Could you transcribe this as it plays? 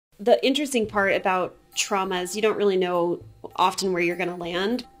The interesting part about trauma is you don't really know often where you're going to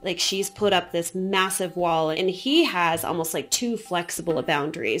land. Like, she's put up this massive wall, and he has almost like too flexible of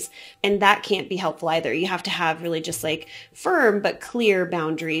boundaries. And that can't be helpful either. You have to have really just like firm but clear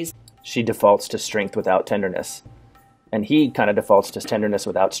boundaries. She defaults to strength without tenderness. And he kind of defaults to tenderness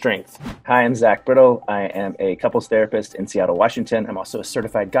without strength. Hi, I'm Zach Brittle. I am a couples therapist in Seattle, Washington. I'm also a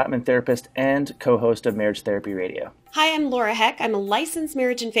certified Gottman therapist and co-host of Marriage Therapy Radio. Hi, I'm Laura Heck. I'm a licensed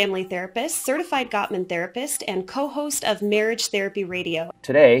marriage and family therapist, certified Gottman therapist, and co-host of Marriage Therapy Radio.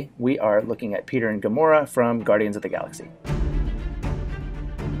 Today, we are looking at Peter and Gamora from Guardians of the Galaxy.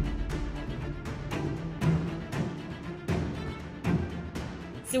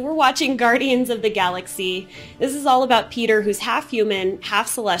 So we're watching Guardians of the Galaxy. This is all about Peter, who's half human, half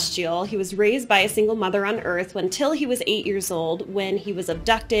celestial. He was raised by a single mother on Earth until he was 8 years old, when he was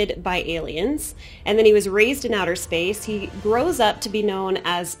abducted by aliens. And then he was raised in outer space. He grows up to be known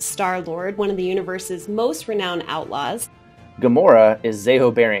as Star-Lord, one of the universe's most renowned outlaws. Gamora is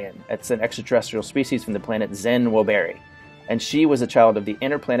Zehobarian. It's an extraterrestrial species from the planet Zen-Woberi. And she was a child of the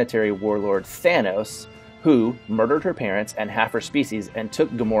interplanetary warlord Thanos, who murdered her parents and half her species and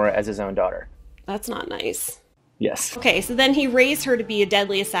took Gamora as his own daughter. That's not nice. Yes. Okay, so then he raised her to be a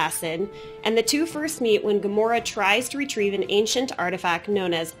deadly assassin, and the two first meet when Gamora tries to retrieve an ancient artifact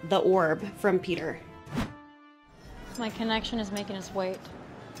known as the Orb from Peter. My connection is making us wait.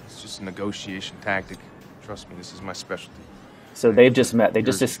 It's just a negotiation tactic. Trust me, this is my specialty. So they've just met. They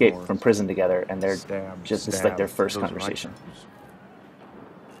just escaped from prison together, and they're this is like their first Those are conversation.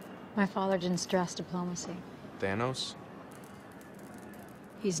 My father didn't stress diplomacy. Thanos?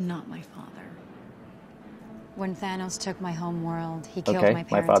 He's not my father. When Thanos took my home world, he killed Okay, my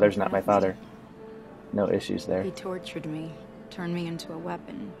parents. my father's in not my front of father. No issues there. me. He tortured me, turned me into a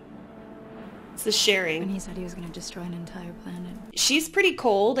weapon, It's the sharing. and he said he was going to destroy an entire planet. She's pretty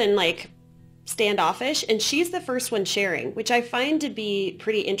cold and like standoffish, and she's the first one sharing, which I find to be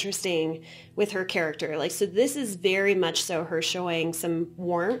pretty interesting with her character. Like, so this is very much so her showing some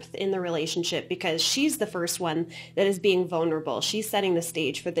warmth in the relationship, because she's the first one that is being vulnerable. She's setting the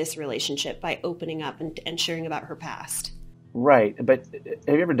stage for this relationship by opening up and sharing about her past. Right, but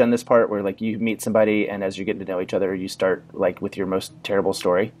have you ever done this part where like you meet somebody and as you're getting to know each other, you start like with your most terrible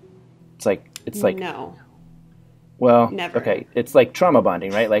story? It's like No. Well, Never. Okay, it's like trauma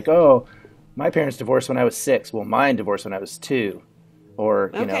bonding, right? Like, oh, my parents divorced when I was 6. Well, mine divorced when I was 2.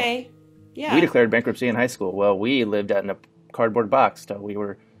 Or, you know, Yeah. we declared bankruptcy in high school. Well, we lived out in a cardboard box.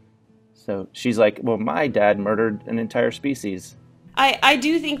 So she's like, well, my dad murdered an entire species. I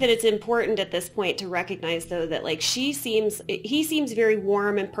do think that it's important at this point to recognize, though, that like he seems very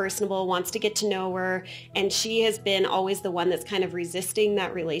warm and personable, wants to get to know her, and she has been always the one that's kind of resisting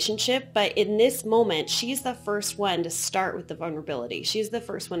that relationship. But in this moment, she's the first one to start with the vulnerability. She's the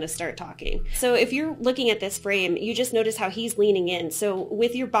first one to start talking. So if you're looking at this frame, you just notice how he's leaning in. So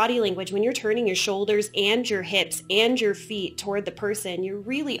with your body language, when you're turning your shoulders and your hips and your feet toward the person, you're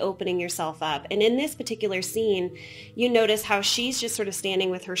really opening yourself up. And in this particular scene, you notice how she's just sort of standing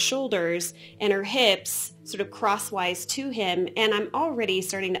with her shoulders and her hips sort of crosswise to him. And I'm already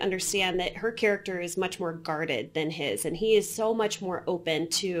starting to understand that her character is much more guarded than his. And he is so much more open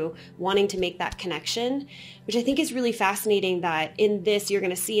to wanting to make that connection, which I think is really fascinating that in this, you're going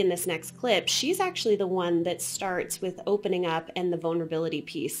to see in this next clip, she's actually the one that starts with opening up and the vulnerability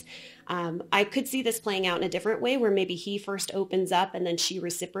piece. I could see this playing out in a different way where maybe he first opens up and then she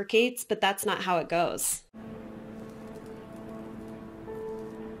reciprocates, but that's not how it goes.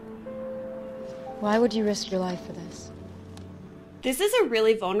 Why would you risk your life for this? This is a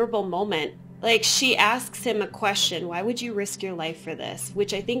really vulnerable moment. Like, she asks him a question, why would you risk your life for this?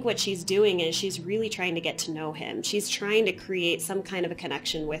 Which I think what she's doing is she's really trying to get to know him. She's trying to create some kind of a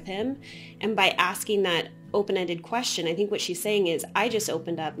connection with him. And by asking that open-ended question, I think what she's saying is, I just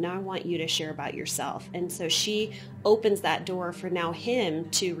opened up, now I want you to share about yourself. And so she opens that door for now him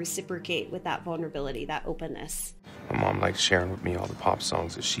to reciprocate with that vulnerability, that openness. My mom liked sharing with me all the pop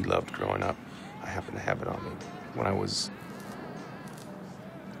songs that she loved growing up. I happened to have it on me when I was...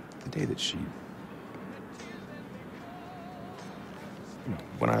 the day that she...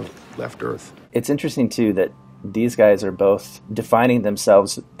 when I left Earth. It's interesting, too, that these guys are both defining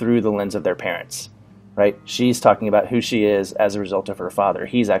themselves through the lens of their parents, right? She's talking about who she is as a result of her father.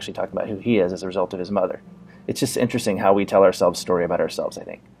 He's actually talking about who he is as a result of his mother. It's just interesting how we tell ourselves a story about ourselves, I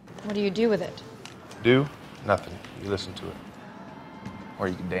think. What do you do with it? Do? Nothing. You listen to it. Or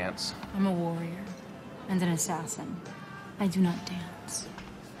you can dance. I'm a warrior and an assassin. I do not dance.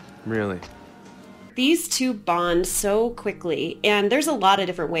 Really? these two bond so quickly, and there's a lot of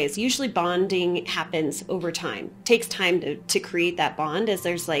different ways. Usually bonding happens over time. It takes time to create that bond, as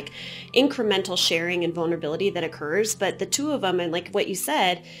there's like incremental sharing and vulnerability that occurs. But the two of them, and like what you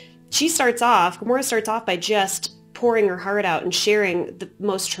said, Gamora starts off by just pouring her heart out and sharing the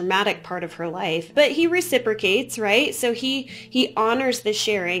most traumatic part of her life. But he reciprocates, right? So he honors the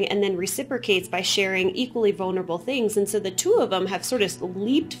sharing and then reciprocates by sharing equally vulnerable things. And so the two of them have sort of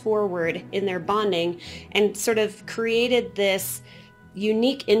leaped forward in their bonding and sort of created this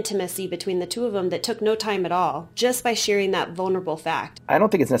unique intimacy between the two of them that took no time at all, just by sharing that vulnerable fact. I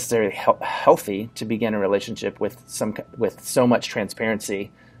don't think it's necessarily healthy to begin a relationship with so much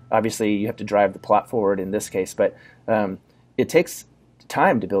transparency. Obviously, you have to drive the plot forward in this case, but it takes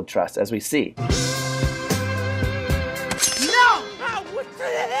time to build trust, as we see. No! Oh, what the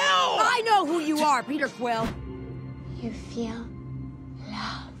hell? I know who you are, Peter Quill. You feel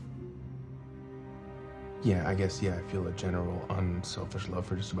love. Yeah, I guess, I feel a general unselfish love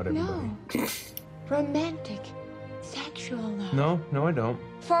for just about everybody. No. Romantic, sexual love. No, I don't.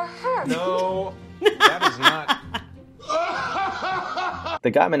 For her. No, that is not... The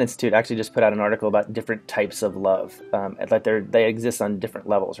Gottman Institute actually just put out an article about different types of love, like they exist on different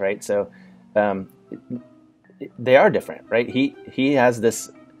levels, right? So they are different, right? He has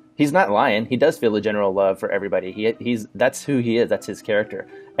this. He's not lying. He does feel a general love for everybody. That's who he is. That's his character.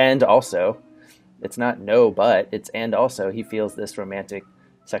 And also, it's not no, but it's and also he feels this romantic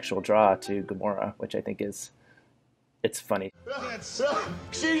sexual draw to Gamora, which I think it's funny.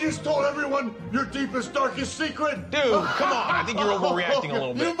 She just told everyone your deepest, darkest secret. Dude, come on. I think you're overreacting a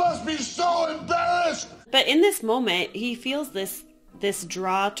little bit. You must be so embarrassed. But in this moment, he feels this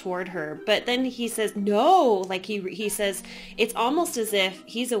draw toward her, but then he says no. Like he says, it's almost as if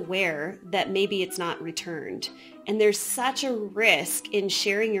he's aware that maybe it's not returned. And there's such a risk in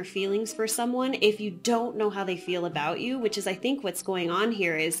sharing your feelings for someone if you don't know how they feel about you, which is, I think, what's going on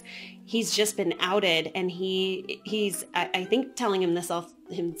here is he's just been outed, and he's I think telling himself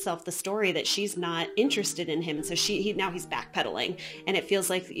the story that she's not interested in him. So now he's backpedaling, and it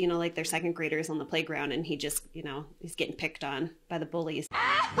feels like, like they're second graders on the playground, and he just, he's getting picked on by the bullies.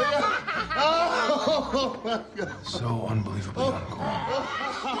 So unbelievably uncool.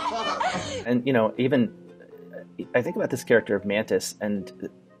 And, even I think about this character of Mantis, and,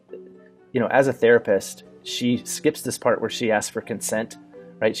 as a therapist, she skips this part where she asks for consent,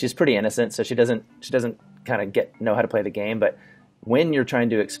 right? She's pretty innocent, so she doesn't kind of know how to play the game. But when you're trying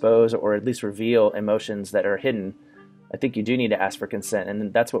to expose or at least reveal emotions that are hidden, I think you do need to ask for consent.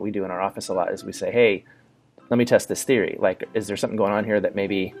 And that's what we do in our office a lot, is we say, hey, let me test this theory. Like, is there something going on here that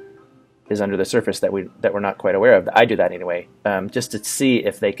maybe is under the surface that we're not quite aware of? I do that anyway, just to see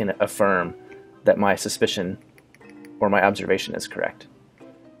if they can affirm that my suspicion or my observation is correct.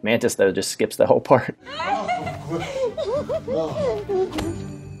 Mantis, though, just skips the whole part.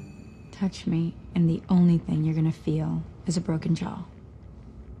 Touch me, and the only thing you're gonna feel is a broken jaw.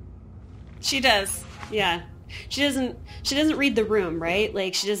 She does, yeah. She doesn't read the room, right?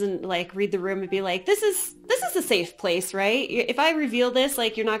 Like, she doesn't read the room and be like, this is a safe place, right? If I reveal this,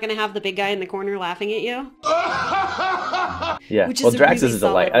 you're not gonna have the big guy in the corner laughing at you. Yeah. Well, Drax is a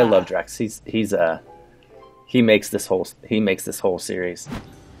delight. I love Drax. He makes this whole series.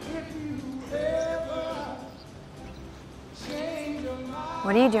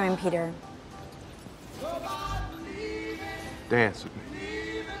 What are you doing, Peter? Dance with me.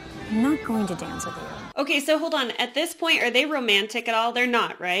 I'm not going to dance with you. Okay, so hold on. At this point, are they romantic at all? They're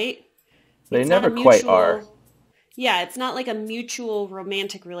not, right? They never quite are. Yeah, it's not like a mutual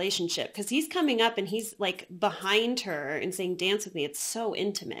romantic relationship, because he's coming up and he's behind her and saying, dance with me. It's so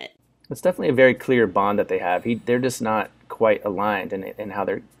intimate. It's definitely a very clear bond that they have. They're just not quite aligned in how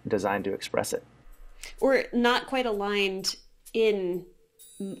they're designed to express it. Or not quite aligned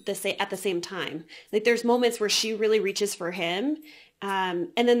at the same time. There's moments where she really reaches for him, and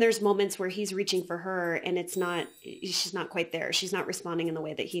then there's moments where he's reaching for her, and she's not quite there. She's not responding in the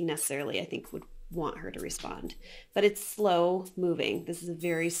way that he necessarily, I think, would want her to respond. But it's slow moving. This is a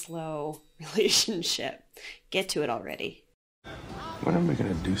very slow relationship. Get to it already. When am I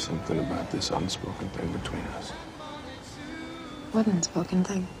going to do something about this unspoken thing between us? What unspoken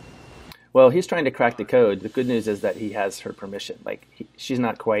thing? Well, he's trying to crack the code. The good news is that he has her permission. She's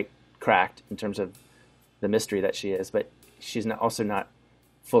not quite cracked in terms of the mystery that she is, but she's also not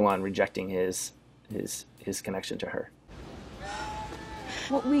full on rejecting his connection to her.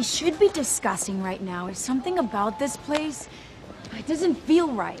 What we should be discussing right now is something about this place. It doesn't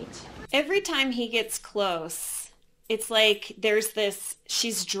feel right. Every time he gets close, It's like there's this,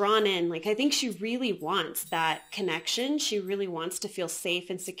 she's drawn in. Like, I think she really wants that connection. She really wants to feel safe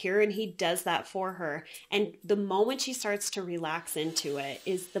and secure, and he does that for her. And the moment she starts to relax into it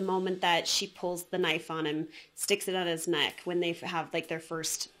is the moment that she pulls the knife on him, sticks it on his neck when they have like their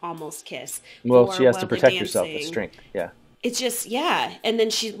first almost kiss. Well, she has to protect herself with strength. Yeah. It's just, yeah. And then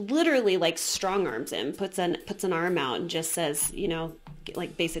she literally like strong arms him, puts an arm out and just says, you know,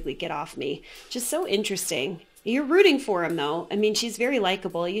 like basically get off me. Just so interesting. You're rooting for him, though. I mean, she's very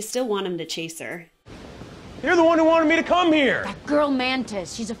likable. You still want him to chase her. You're the one who wanted me to come here. That girl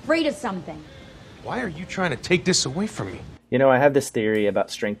Mantis, she's afraid of something. Why are you trying to take this away from me? You know, I have this theory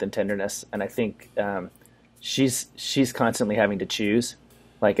about strength and tenderness, and I think she's constantly having to choose.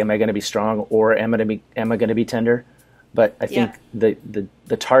 Like, am I going to be strong or am I going to be tender? But I think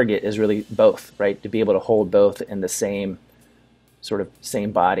the target is really both, right? To be able to hold both in the same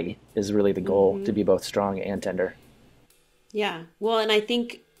body is really the goal, to be both strong and tender. Yeah. Well, and I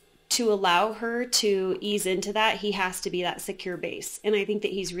think to allow her to ease into that, he has to be that secure base. And I think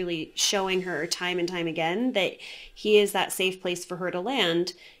that he's really showing her time and time again that he is that safe place for her to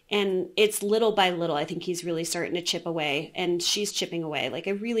land. And it's little by little, I think he's really starting to chip away, and she's chipping away. Like,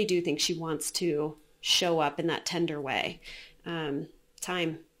 I really do think she wants to show up in that tender way.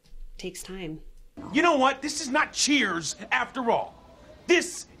 Time takes time. You know what? This is not Cheers after all.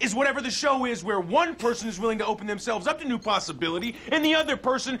 This is whatever the show is, where one person is willing to open themselves up to new possibility and the other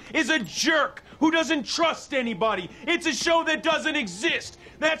person is a jerk who doesn't trust anybody. It's a show that doesn't exist.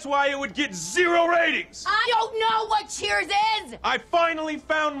 That's why it would get 0 ratings. I don't know what Cheers is! I finally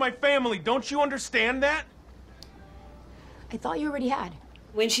found my family. Don't you understand that? I thought you already had.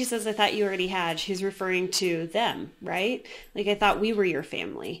 When she says, I thought you already had, she's referring to them, right? Like, I thought we were your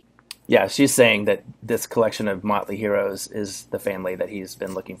family. Yeah, she's saying that this collection of motley heroes is the family that he's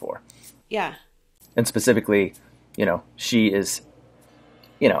been looking for. Yeah. And specifically, you know, she is,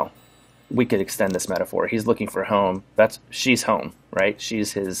 you know, we could extend this metaphor. He's looking for home. She's home, right?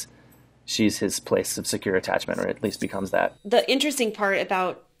 She's his place of secure attachment, or at least becomes that. The interesting part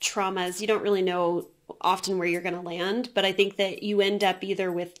about trauma is you don't really know often where you're going to land, but I think that you end up either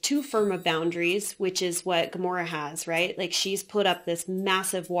with too firm of boundaries, which is what Gamora has, right? Like, she's put up this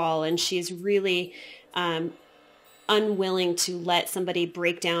massive wall and she's really unwilling to let somebody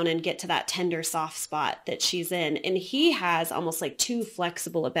break down and get to that tender soft spot that she's in. And he has almost like too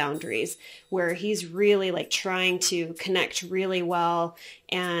flexible of boundaries, where he's really like trying to connect really well,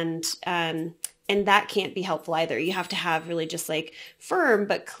 and that can't be helpful either. You have to have really just like firm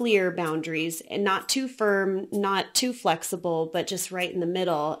but clear boundaries, and not too firm, not too flexible, but just right in the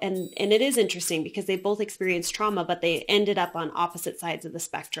middle. And it is interesting because they both experienced trauma, but they ended up on opposite sides of the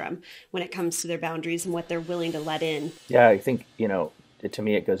spectrum when it comes to their boundaries and what they're willing to let in. Yeah, I think, you know, to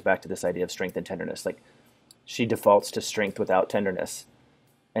me, it goes back to this idea of strength and tenderness. Like, she defaults to strength without tenderness,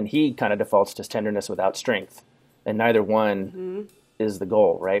 and he kind of defaults to tenderness without strength. And neither one is the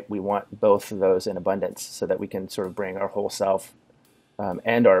goal, right? We want both of those in abundance so that we can sort of bring our whole self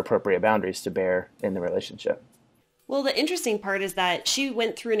and our appropriate boundaries to bear in the relationship. Well, the interesting part is that she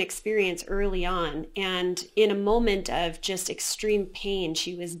went through an experience early on, and in a moment of just extreme pain,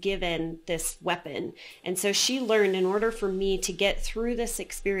 she was given this weapon. And so she learned, in order for me to get through this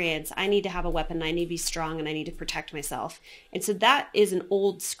experience, I need to have a weapon, I need to be strong, and I need to protect myself. And so that is an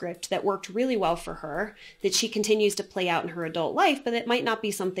old script that worked really well for her, that she continues to play out in her adult life, but it might not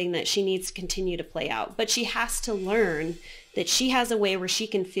be something that she needs to continue to play out. But she has to learn that she has a way where she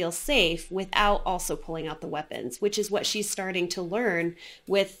can feel safe without also pulling out the weapons, which is what she's starting to learn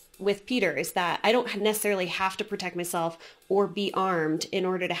with Peter, is that I don't necessarily have to protect myself or be armed in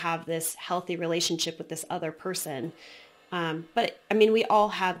order to have this healthy relationship with this other person. But I mean, we all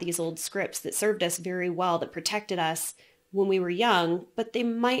have these old scripts that served us very well, that protected us when we were young, but they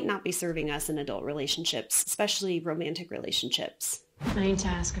might not be serving us in adult relationships, especially romantic relationships. I need to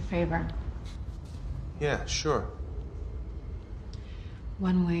ask a favor. Yeah, sure.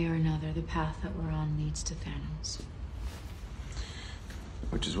 One way or another, the path that we're on leads to Thanos.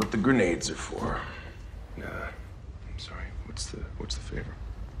 Which is what the grenades are for. I'm sorry. What's the favor?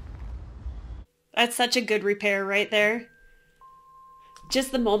 That's such a good repair right there.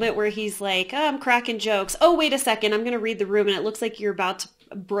 Just the moment where he's like, oh, I'm cracking jokes. Oh, wait a second. I'm going to read the room, and it looks like you're about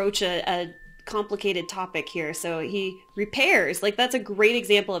to broach a complicated topic here. So he repairs. Like, that's a great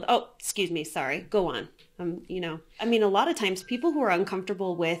example of, oh, excuse me, sorry, go on. You know, I mean, a lot of times people who are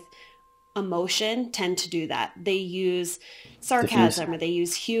uncomfortable with emotion tend to do that. They use sarcasm or they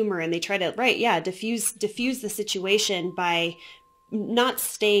use humor, and they try to, diffuse the situation by not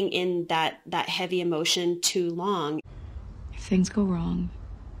staying in that heavy emotion too long. If things go wrong,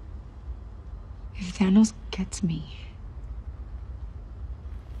 if Thanos gets me,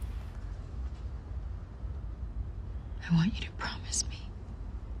 I want you to promise me.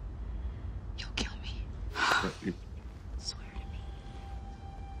 You'll kill me. Swear to me.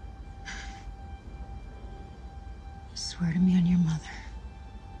 Swear to me on your mother.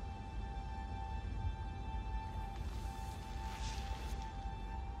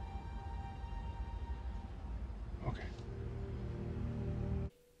 Okay.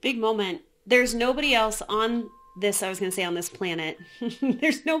 Big moment. There's nobody else on this, I was going to say on this planet.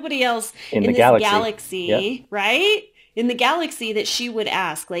 There's nobody else in the this galaxy, Yep. right? In the galaxy that she would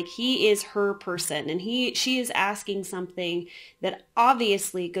ask. Like, he is her person, and she is asking something that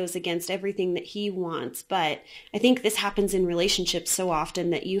obviously goes against everything that he wants. But I think this happens in relationships so often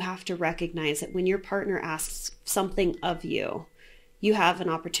that you have to recognize that when your partner asks something of you, you have an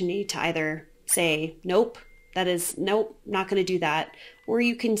opportunity to either say, nope, nope, not going to do that. Or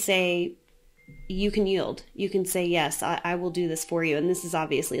you can say, you can yield. You can say, yes, I will do this for you. And this is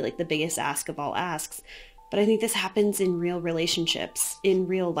obviously like the biggest ask of all asks. But I think this happens in real relationships, in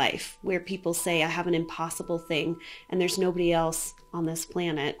real life, where people say, I have an impossible thing and there's nobody else on this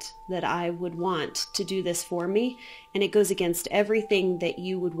planet that I would want to do this for me. And it goes against everything that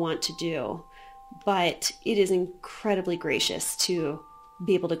you would want to do. But it is incredibly gracious to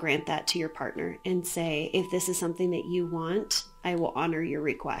be able to grant that to your partner and say, if this is something that you want, I will honor your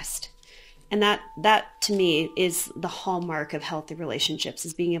request. And that to me is the hallmark of healthy relationships,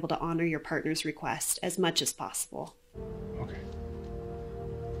 is being able to honor your partner's request as much as possible. Okay.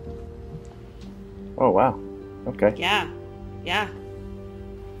 Oh, wow. Okay. Yeah.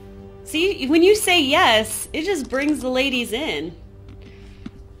 See, when you say yes, it just brings the ladies in.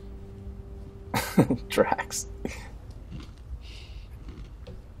 Drax.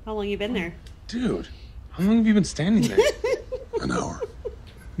 How long you been there? Dude, how long have you been standing there? An hour.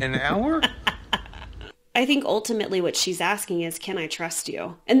 An hour? I think ultimately what she's asking is, can I trust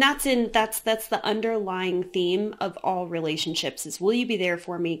you? And that's the underlying theme of all relationships is, will you be there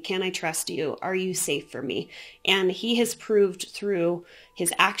for me? Can I trust you? Are you safe for me? And he has proved through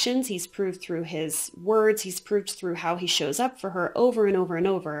his actions, he's proved through his words, he's proved through how he shows up for her over and over and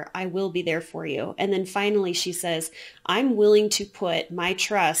over, I will be there for you. And then finally she says, I'm willing to put my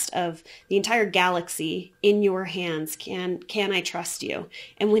trust of the entire galaxy in your hands. Can I trust you?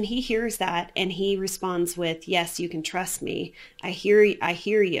 And when he hears that and he responds with, yes, you can trust me, I hear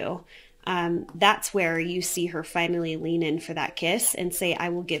you. That's where you see her finally lean in for that kiss and say, I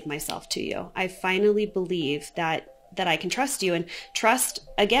will give myself to you. I finally believe that I can trust you. And trust,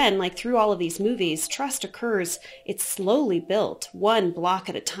 again, like through all of these movies, trust occurs, it's slowly built, one block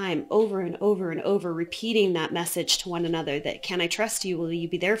at a time, over and over and over, repeating that message to one another that, can I trust you? Will you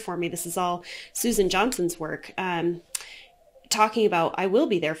be there for me? This is all Susan Johnson's work. Talking about, I will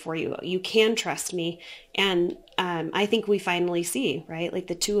be there for you. You can trust me. And I think we finally see, right? Like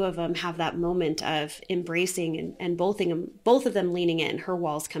the two of them have that moment of embracing and both of them leaning in. Her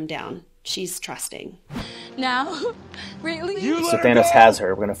walls come down. She's trusting. Now? Really? So Thanos has her.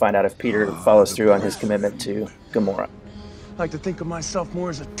 We're going to find out if Peter follows through on his commitment to Gamora. I like to think of myself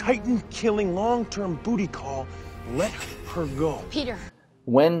more as a Titan-killing long-term booty call. Let her go. Peter.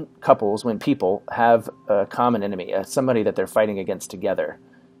 When people have a common enemy, somebody that they're fighting against together,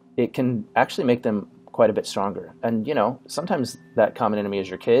 it can actually make them quite a bit stronger. And, sometimes that common enemy is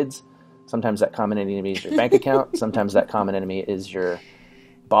your kids. Sometimes that common enemy is your bank account. Sometimes that common enemy is your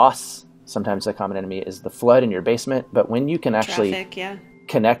boss. Sometimes the common enemy is the flood in your basement. But when you can actually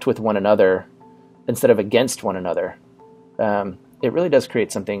connect with one another instead of against one another, it really does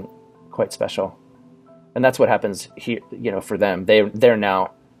create something quite special. And that's what happens here, for them. They're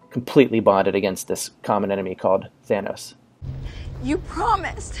now completely bonded against this common enemy called Thanos. You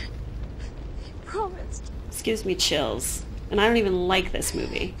promised. You promised. This gives me chills. And I don't even like this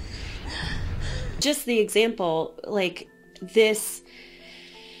movie. Just the example, like this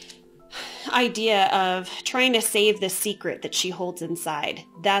idea of trying to save the secret that she holds inside,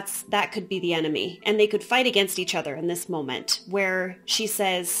 that could be the enemy. And they could fight against each other in this moment where she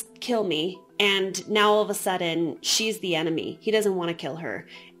says, kill me. And now all of a sudden she's the enemy. He doesn't want to kill her.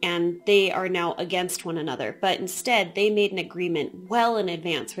 And they are now against one another. But instead they made an agreement well in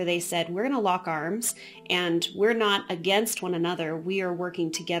advance where they said, we're going to lock arms and we're not against one another. We are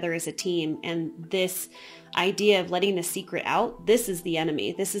working together as a team. And this idea of letting the secret out, this is the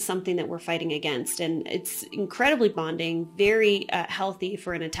enemy. This is something that we're fighting against. And it's incredibly bonding, very healthy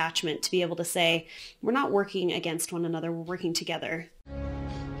for an attachment to be able to say, we're not working against one another. We're working together. I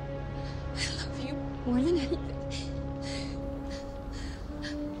love you more than anything.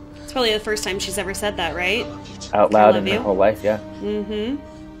 It's probably the first time she's ever said that, right? Out loud in her whole life, yeah. Mm-hmm.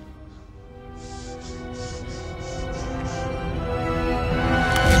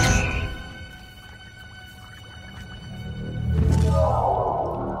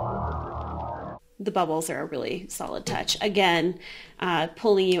 The bubbles are a really solid touch. Again,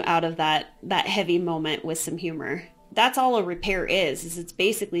 pulling you out of that heavy moment with some humor. That's all a repair is it's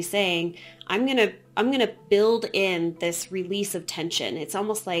basically saying, I'm gonna build in this release of tension. It's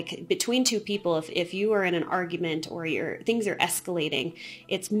almost like between two people, if you are in an argument or things are escalating,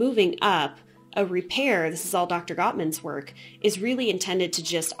 it's moving up. A repair, this is all Dr. Gottman's work, is really intended to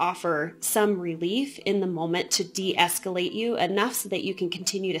just offer some relief in the moment to de-escalate you enough so that you can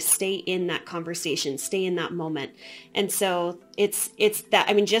continue to stay in that conversation, stay in that moment. And so it's that,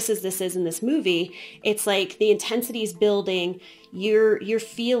 I mean, just as this is in this movie, it's like the intensity is building, you're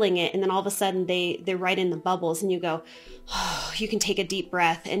feeling it, and then all of a sudden they're right in the bubbles, and you go, oh, you can take a deep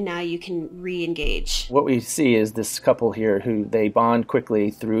breath, and now you can re-engage. What we see is this couple here who they bond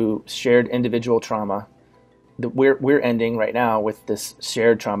quickly through shared individual trauma. We're ending right now with this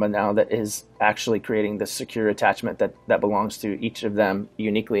shared trauma now that is actually creating this secure attachment that belongs to each of them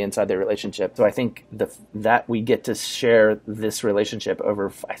uniquely inside their relationship. So I think that we get to share this relationship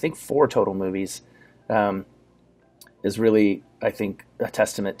over, I think, 4 total movies is really, I think, a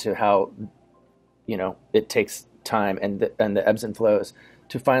testament to how, it takes time and the ebbs and flows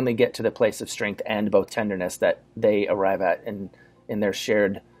to finally get to the place of strength and both tenderness that they arrive at in their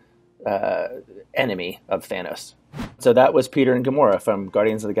shared enemy of Thanos. So that was Peter and Gamora from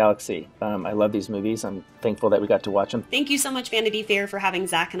Guardians of the Galaxy. I love these movies. I'm thankful that we got to watch them. Thank you so much, Vanity Fair, for having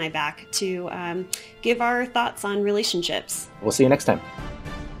Zach and I back to give our thoughts on relationships. We'll see you next time.